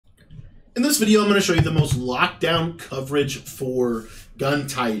In this video, I'm going to show you the most lockdown coverage for gun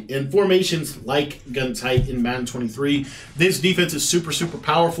tight and formations like gun tight in Madden 23. This defense is super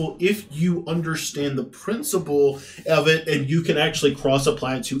powerful if you understand the principle of it, and you can actually cross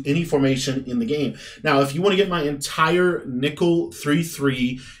apply it to any formation in the game. Now, if you want to get my entire nickel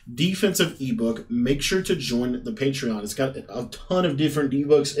 3-3 defensive ebook, make sure to join the Patreon. It's got a ton of different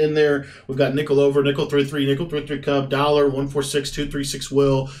ebooks in there. We've got nickel over, nickel 3-3, nickel 3-3 cub, dollar, 146, 236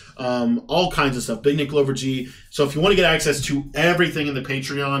 will, all kinds of stuff. Big nickel over G. So if you want to get access to everything in the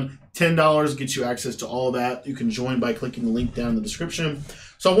Patreon, $10 gets you access to all of that. You can join by clicking the link down in the description.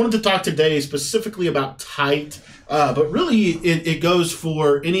 So I wanted to talk today specifically about tight, but really it goes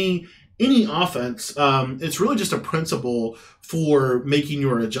for any offense. It's really just a principle for making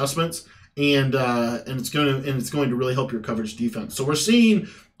your adjustments, and it's going to really help your coverage defense. So we're seeing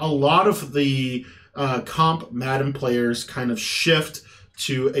a lot of the comp Madden players kind of shift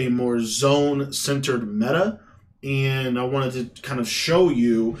to a more zone-centered meta, and I wanted to kind of show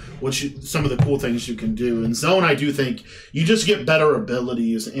you some of the cool things you can do. In zone, I do think you just get better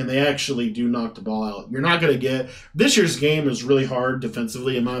abilities, and they actually do knock the ball out. You're not going to get – this year's game is really hard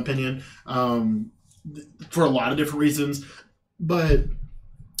defensively, in my opinion, for a lot of different reasons. But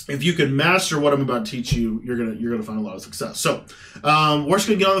if you can master what I'm about to teach you, you're gonna find a lot of success. So we're just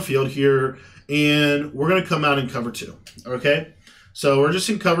going to get on the field here, and we're going to come out in cover 2, okay? So we're just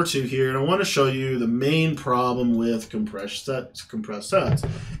in cover 2 here, and I want to show you the main problem with compressed sets.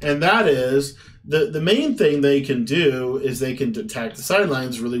 And that is, the main thing they can do is they can attack the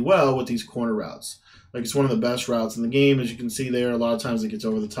sidelines really well with these corner routes. Like, it's one of the best routes in the game, as you can see there. A lot of times it gets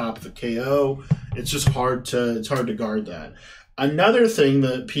over the top of the KO. It's just hard to guard that. Another thing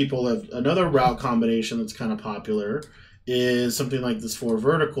that people have, another route combination that's kind of popular is something like this 4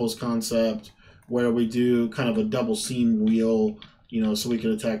 verticals concept, where we do kind of a double seam wheel. You know, so we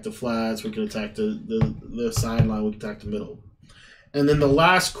can attack the flats, we can attack the sideline, we can attack the middle. And then the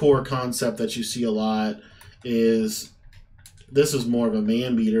last core concept that you see a lot is, this is more of a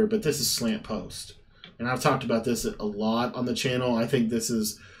man beater, but this is slant post. And I've talked about this a lot on the channel. I think this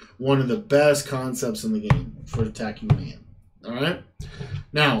is one of the best concepts in the game for attacking man. All right?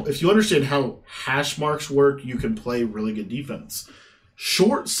 Now, if you understand how hash marks work, you can play really good defense.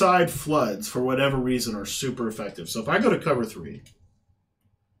 Short side floods, for whatever reason, are super effective. So if I go to cover 3,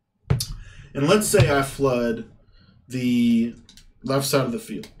 and let's say I flood the left side of the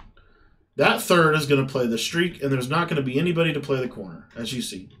field, that third is going to play the streak, and there's not going to be anybody to play the corner, as you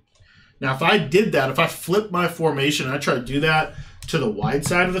see. Now, if I did that, if I flip my formation, and I try to do that to the wide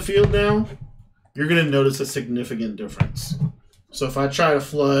side of the field now, you're going to notice a significant difference. So if I try to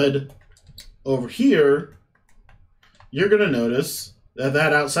flood over here, you're going to notice that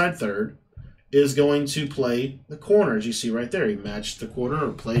that outside third is going to play the corner, as you see right there. He matched the corner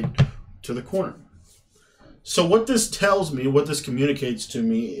or played to the corner. So what this tells me, what this communicates to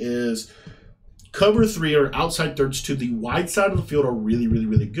me, is cover 3 or outside thirds to the wide side of the field are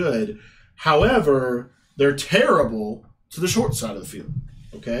really good. However, they're terrible to the short side of the field.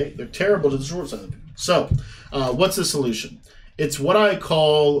 Okay? They're terrible to the short side of the field. So what's the solution? It's what I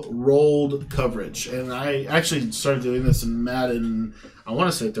call rolled coverage. And I actually started doing this in Madden, I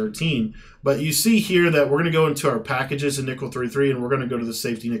want to say 13. But you see here that we're going to go into our packages in nickel 3-3, and we're going to go to the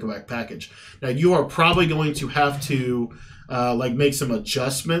safety nickelback package. Now, you are probably going to have to make some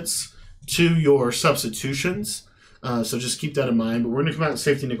adjustments to your substitutions. So just keep that in mind. But we're going to come out with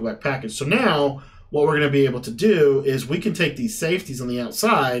safety nickelback package. So now what we're going to be able to do is we can take these safeties on the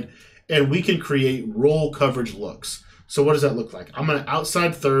outside, and we can create roll coverage looks. So what does that look like? I'm going to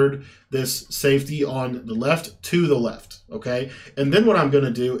outside third this safety on the left to the left, okay? And then what I'm going to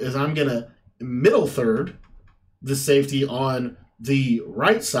do is I'm going to middle third the safety on the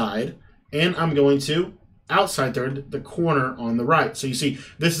right side, and I'm going to outside third the corner on the right. So you see,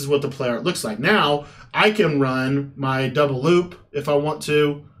 this is what the play art looks like. Now, I can run my double loop if I want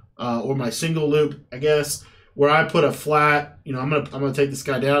to, or my single loop, I guess, where I put a flat. You know, I'm gonna take this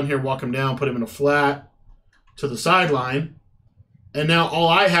guy down here, walk him down, put him in a flat to the sideline, and now all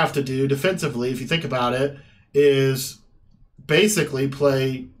I have to do defensively, if you think about it, is basically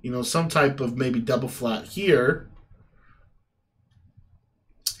play, you know, some type of maybe double flat here,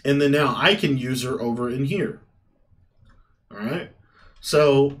 and then now I can use her over in here. All right,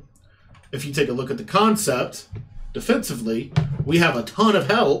 so if you take a look at the concept defensively, we have a ton of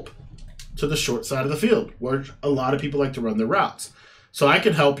help to the short side of the field, where a lot of people like to run their routes. So I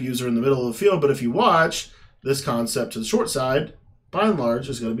can help use her in the middle of the field, but if you watch, this concept to the short side, by and large,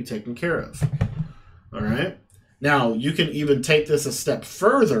 is going to be taken care of. All right. Now, you can even take this a step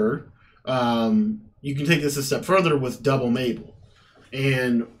further. You can take this a step further with double Mabel.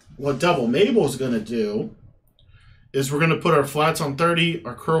 And what double Mabel is going to do is we're going to put our flats on 30,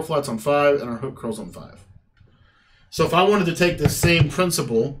 our curl flats on 5, and our hook curls on 5. So if I wanted to take this same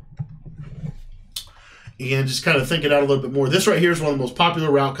principle and just kind of think it out a little bit more, this right here is one of the most popular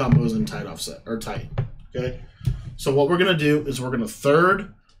route combos in tight offset, or tight, okay? So what we're going to do is we're going to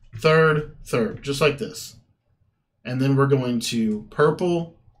third, third, third, just like this. And then we're going to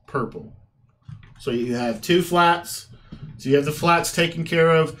purple, purple. So you have 2 flats. So you have the flats taken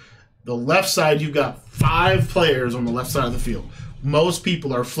care of. The left side, you've got 5 players on the left side of the field. Most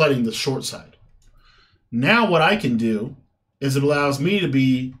people are flooding the short side. Now what I can do is it allows me to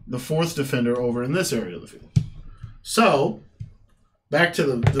be the 4th defender over in this area of the field. So, back to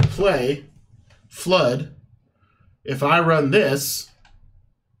the play, flood. If I run this,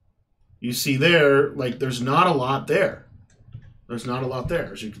 you see there, like there's not a lot there. There's not a lot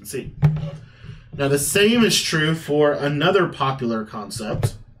there, as you can see. Now the same is true for another popular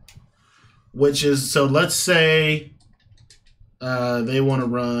concept, which is, so let's say they want to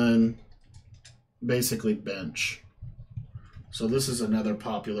run basically bench. So this is another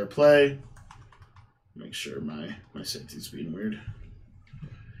popular play. Make sure my safety's being weird.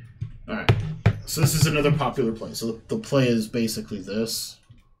 All right, so this is another popular play. So the play is basically this.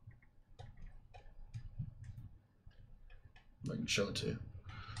 I can show it to you.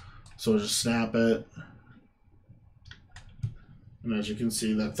 So just snap it. And as you can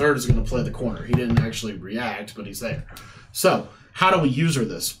see, that third is going to play the corner. He didn't actually react, but he's there. So how do we user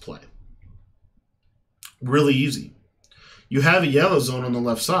this play? Really easy. You have a yellow zone on the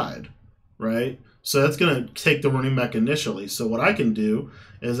left side, right? So that's going to take the running back initially. So what I can do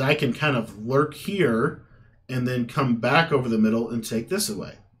is I can kind of lurk here and then come back over the middle and take this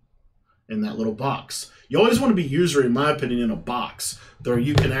away in that little box. You always want to be user, in my opinion, in a box where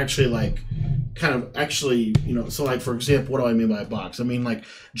you can actually like kind of actually, you know, so like for example, what do I mean by a box? I mean like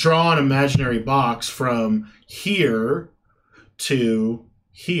draw an imaginary box from here to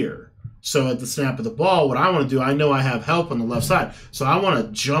here. So at the snap of the ball, what I want to do, I know I have help on the left side. So I want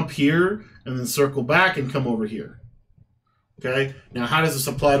to jump here and then circle back and come over here. Okay? Now how does this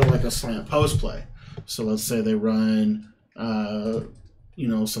apply to like a slant post play? So let's say they run, you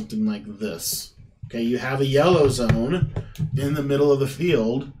know, something like this. Okay, you have a yellow zone in the middle of the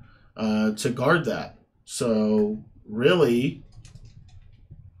field to guard that. So really,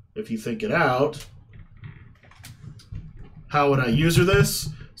 if you think it out, how would I user this?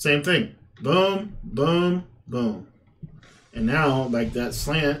 Same thing. Boom, boom, boom. And now, like that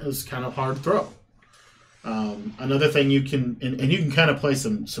slant is kind of hard to throw. Another thing you can, and you can kind of play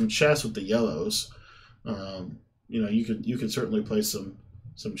some chess with the yellows. You know, you could certainly play some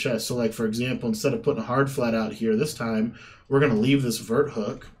chess. So like for example, instead of putting a hard flat out here this time, we're going to leave this vert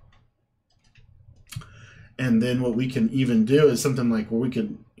hook. And then what we can even do is something like where we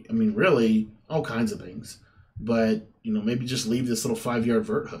can, I mean really all kinds of things, but you know, maybe just leave this little 5-yard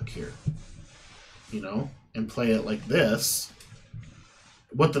vert hook here, you know, and play it like this.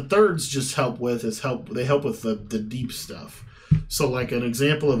 What the thirds just help with is they help with the deep stuff. So like an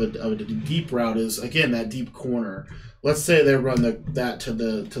example of a deep route is, again, that deep corner. Let's say they run that to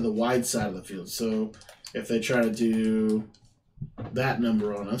the wide side of the field. So if they try to do that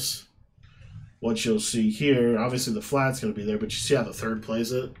number on us, what you'll see here, obviously the flat's going to be there, but you see how the third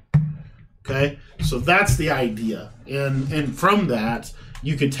plays it? Okay, so that's the idea. And from that,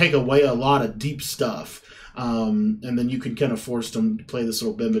 you can take away a lot of deep stuff. And then you can kind of force them to play this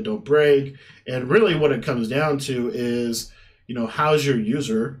little bend but don't break. And really what it comes down to is, you know, how's your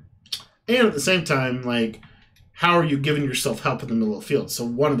user? And at the same time, like, how are you giving yourself help in the middle of the field? So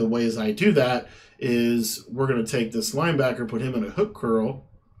one of the ways I do that is we're going to take this linebacker, put him in a hook curl,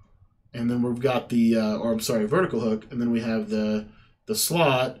 and then we've got the, vertical hook, and then we have the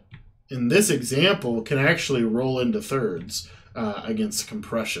slot. In this example, can actually roll into thirds against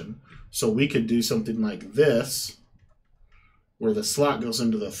compression. So we could do something like this, where the slot goes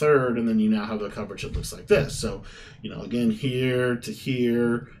into the third, and then you now have a coverage that looks like this. So, you know, again, here to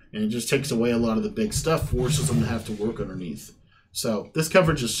here, and it just takes away a lot of the big stuff, forces them to have to work underneath. So this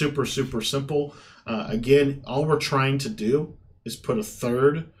coverage is super, super simple. Again, all we're trying to do is put a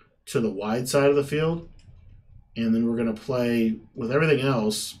third to the wide side of the field, and then we're going to play with everything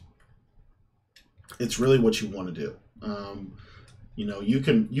else. It's really what you want to do. You know,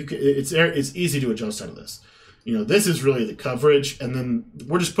 it's easy to adjust out of this. You know, this is really the coverage, and then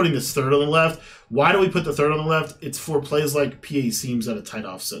we're just putting this third on the left. Why do we put the third on the left? It's for plays like PA seams at a tight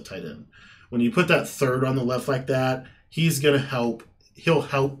offset tight end. When you put that third on the left like that, he's going to help. He'll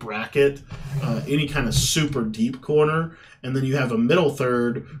help bracket any kind of super deep corner, and then you have a middle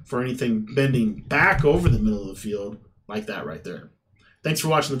third for anything bending back over the middle of the field like that right there. Thanks for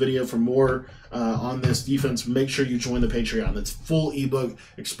watching the video. For more on this defense, make sure you join the Patreon. It's full ebook,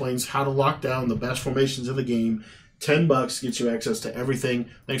 explains how to lock down the best formations in the game. $10 gets you access to everything.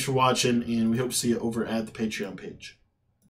 Thanks for watching, and we hope to see you over at the Patreon page.